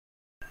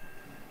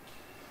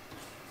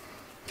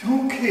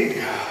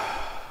Okay,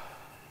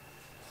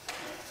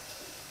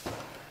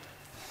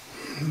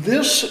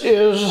 this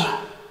is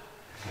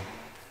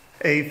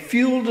a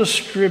fuel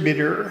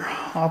distributor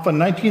off a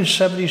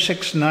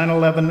 1976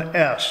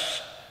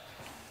 911S.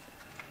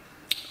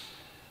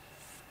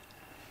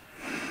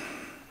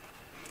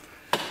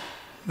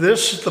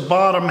 This is the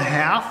bottom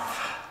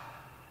half,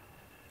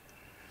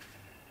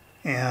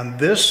 and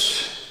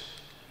this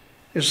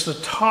is the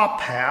top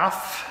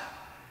half.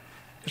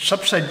 It's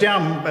upside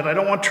down, but I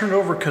don't want to turn it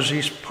over because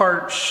these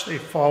parts, they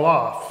fall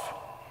off.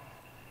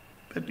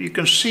 But you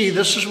can see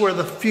this is where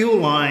the fuel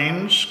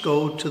lines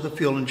go to the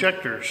fuel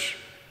injectors.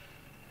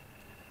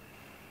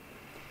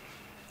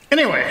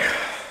 Anyway,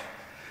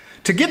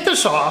 to get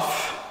this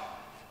off,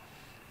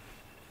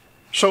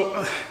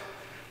 so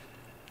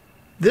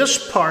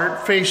this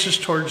part faces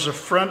towards the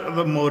front of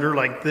the motor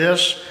like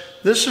this.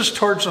 This is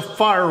towards the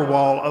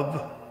firewall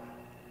of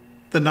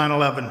the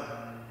 911.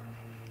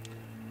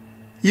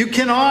 You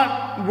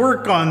cannot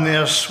work on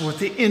this with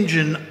the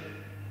engine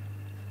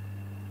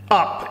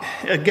up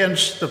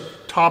against the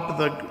top of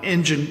the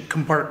engine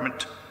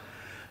compartment.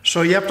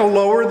 So you have to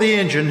lower the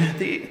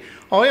engine.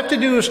 All you have to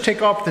do is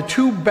take off the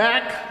two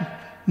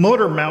back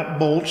motor mount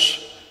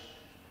bolts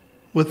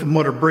with the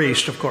motor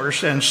braced, of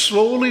course, and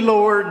slowly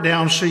lower it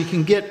down so you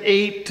can get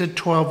 8 to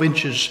 12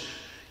 inches.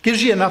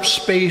 Gives you enough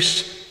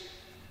space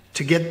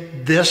to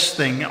get this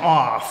thing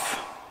off.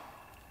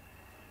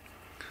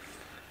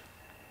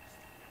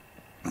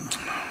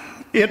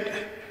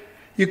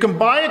 You can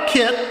buy a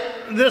kit.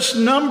 This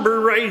number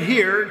right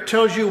here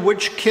tells you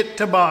which kit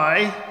to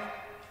buy.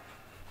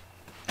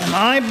 And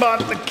I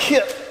bought the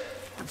kit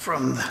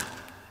from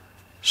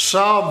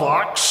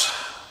Salvox.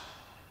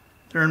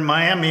 They're in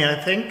Miami,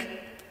 I think.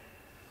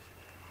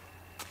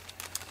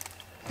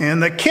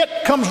 And the kit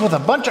comes with a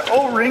bunch of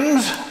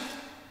O-rings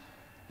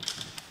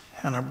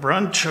and a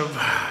bunch of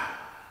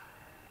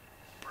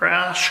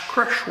brass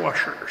crush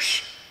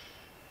washers.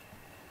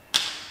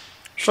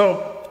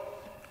 So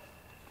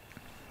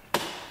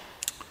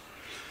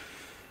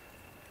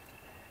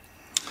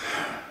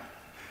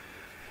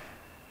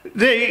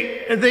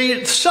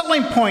the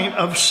selling point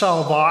of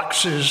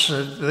Salvox is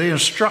the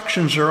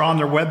instructions are on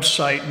their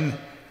website, and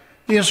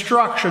the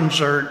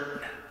instructions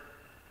are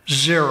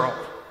zero.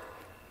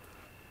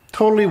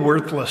 Totally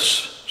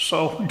worthless.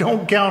 So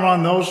don't count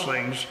on those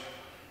things.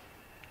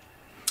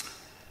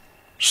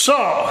 So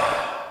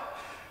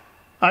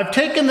I've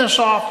taken this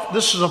off.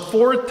 This is the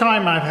 4th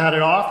time I've had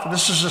it off.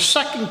 This is the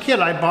 2nd kit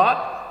I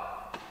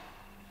bought.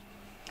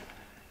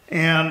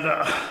 And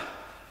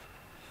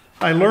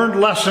I learned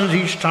lessons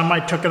each time I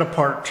took it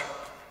apart.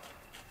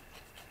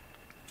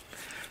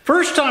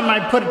 First time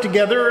I put it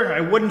together, I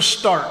wouldn't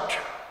start.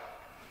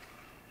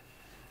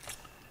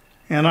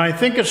 And I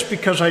think it's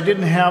because I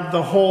didn't have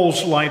the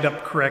holes lined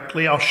up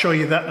correctly. I'll show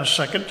you that in a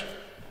second.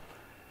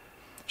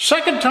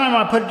 Second time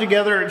I put it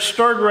together, it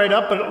started right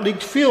up, but it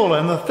leaked fuel.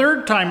 And the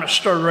 3rd time it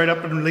started right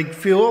up and it leaked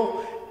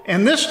fuel.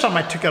 And this time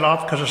I took it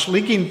off because it's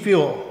leaking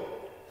fuel.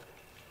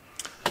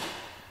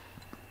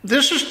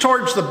 This is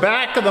towards the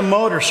back of the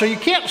motor, so you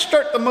can't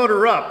start the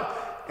motor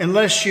up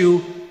unless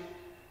you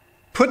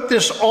put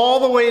this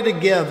all the way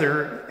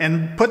together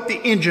and put the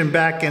engine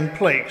back in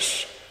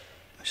place.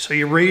 So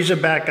you raise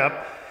it back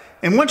up.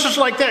 And once it's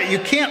like that, you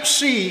can't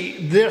see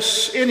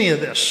any of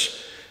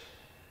this.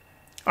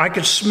 I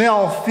could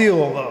smell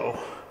fuel though.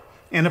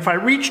 And if I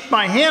reached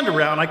my hand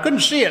around, I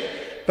couldn't see it,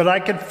 but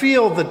I could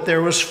feel that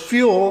there was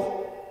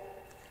fuel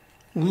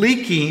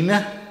leaking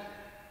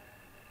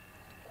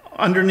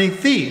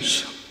underneath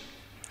these.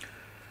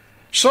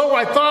 So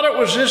I thought it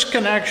was this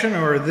connection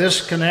or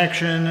this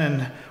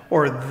connection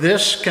or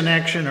this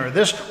connection or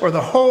this or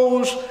the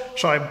hose.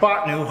 So I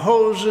bought new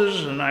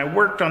hoses and I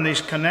worked on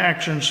these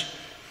connections.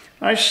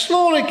 I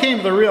slowly came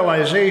to the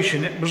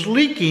realization it was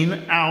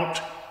leaking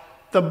out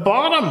the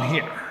bottom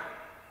here.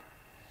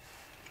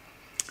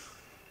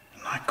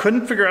 And I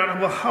couldn't figure out,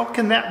 well, how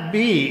can that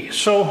be?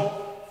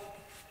 So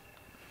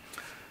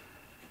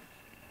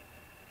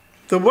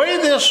the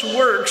way this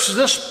works,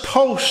 this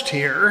post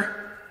here,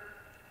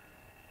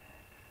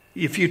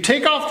 if you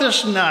take off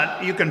this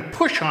nut, you can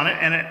push on it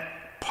and it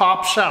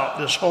pops out,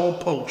 this whole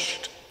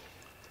post.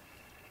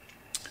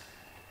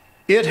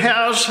 It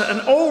has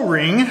an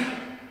O-ring,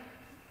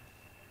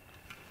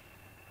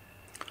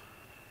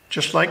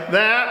 just like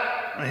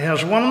that. It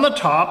has one on the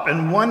top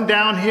and one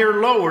down here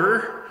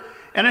lower,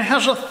 and it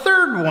has a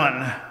 3rd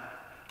one,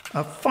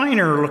 a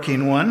finer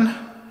looking one.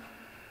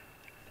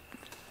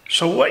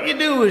 So what you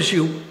do is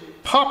you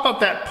pop up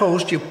that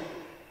post, you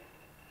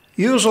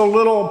use a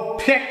little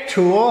pick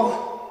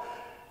tool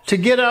to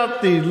get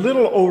out the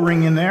little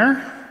O-ring in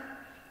there.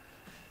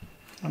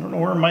 I don't know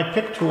where my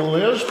pick tool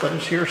is, but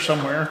it's here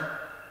somewhere.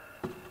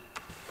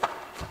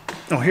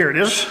 Oh, here it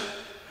is.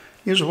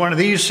 Use one of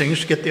these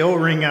things to get the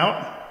O-ring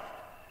out.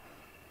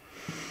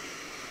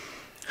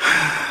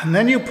 And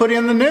then you put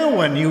in the new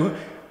one.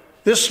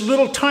 This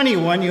little tiny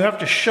one you have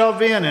to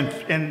shove in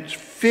and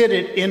fit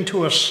it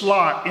into a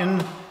slot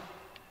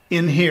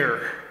in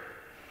here.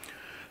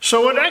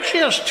 So it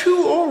actually has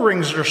two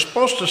O-rings that are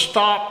supposed to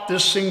stop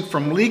this thing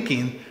from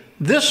leaking.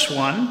 This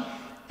one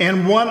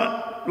and one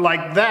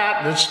like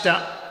that that's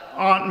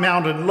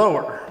mounted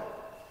lower.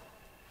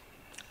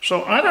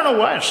 So I don't know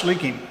why it's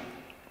leaking.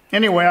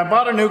 Anyway, I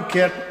bought a new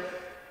kit.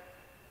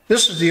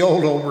 This is the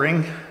old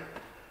O-ring,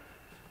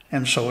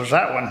 and so is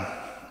that one.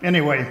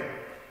 Anyway,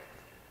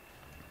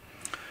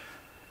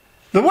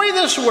 the way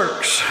this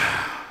works,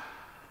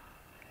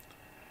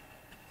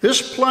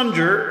 this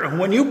plunger,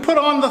 when you put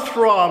on the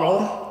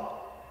throttle,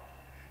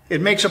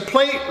 it makes a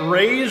plate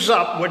raise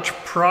up which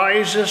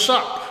pries this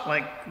up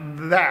like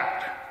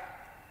that.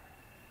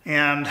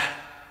 And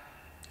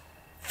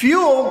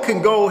fuel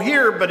can go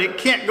here, but it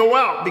can't go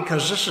out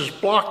because this is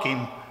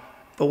blocking.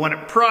 But when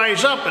it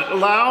pries up, it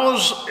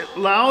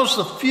allows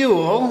the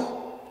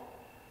fuel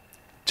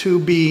to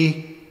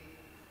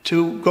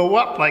go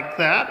up like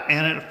that,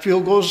 and the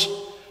fuel goes.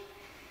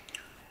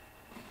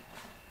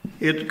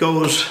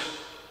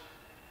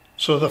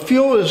 So the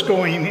fuel is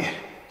going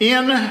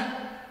in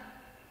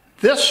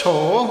this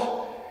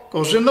hole,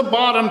 goes in the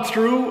bottom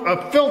through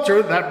a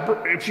filter.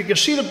 That, if you can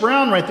see the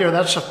brown right there,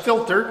 that's a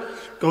filter.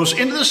 Goes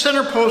into the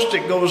center post,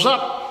 it goes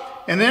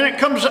up, and then it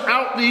comes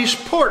out these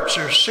ports.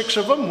 There's 6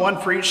 of them,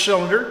 1 for each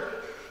cylinder,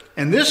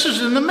 and this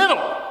is in the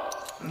middle.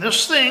 And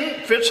this thing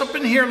fits up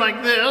in here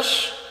like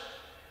this,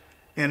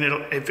 and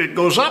if it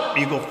goes up,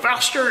 you go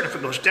faster, and if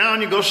it goes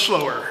down, you go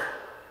slower.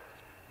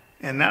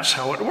 And that's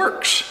how it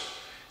works.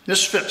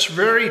 This fits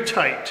very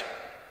tight.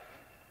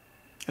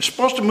 It's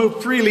supposed to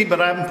move freely,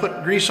 but I haven't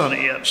put grease on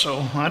it yet,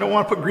 so I don't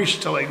want to put grease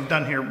until I'm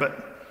done here.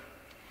 But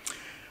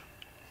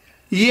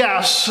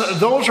yes,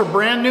 those are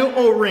brand new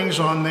O-rings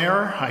on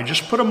there. I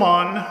just put them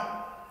on.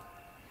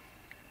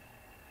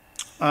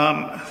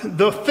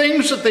 The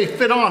things that they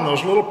fit on,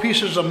 those little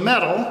pieces of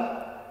metal,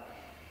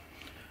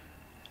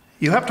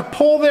 you have to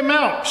pull them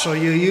out. So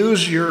you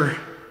use your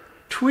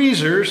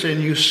tweezers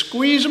and you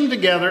squeeze them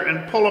together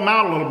and pull them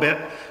out a little bit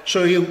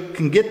so you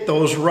can get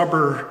those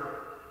rubber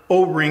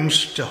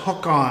O-rings to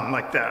hook on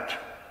like that.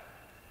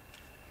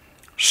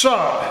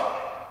 So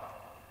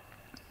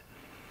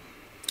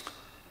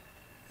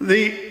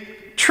the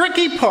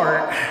tricky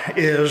part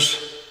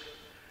is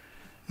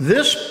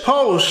this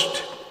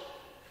post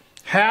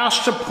has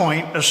to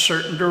point a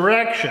certain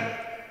direction.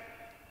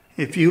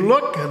 If you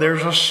look,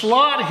 there's a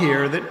slot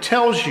here that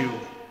tells you.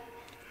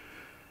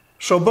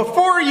 So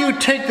before you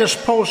take this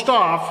post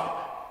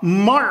off,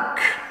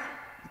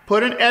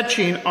 put an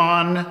etching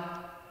on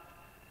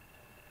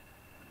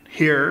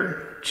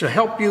here to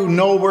help you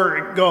know where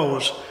it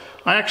goes.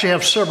 I actually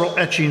have several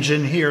etchings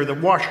in here. The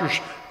washer's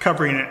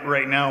covering it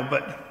right now,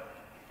 but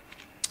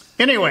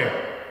anyway.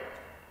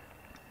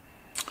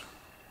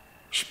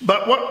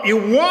 But what you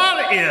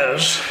want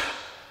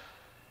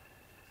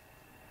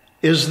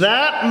is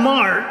that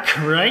mark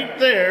right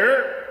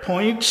there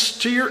points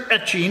to your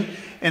etching,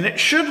 and it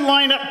should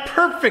line up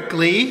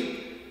perfectly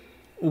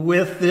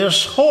with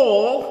this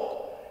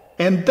hole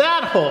and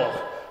that hole.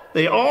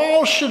 They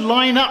all should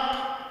line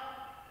up.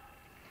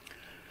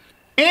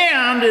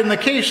 And in the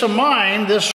case of mine, this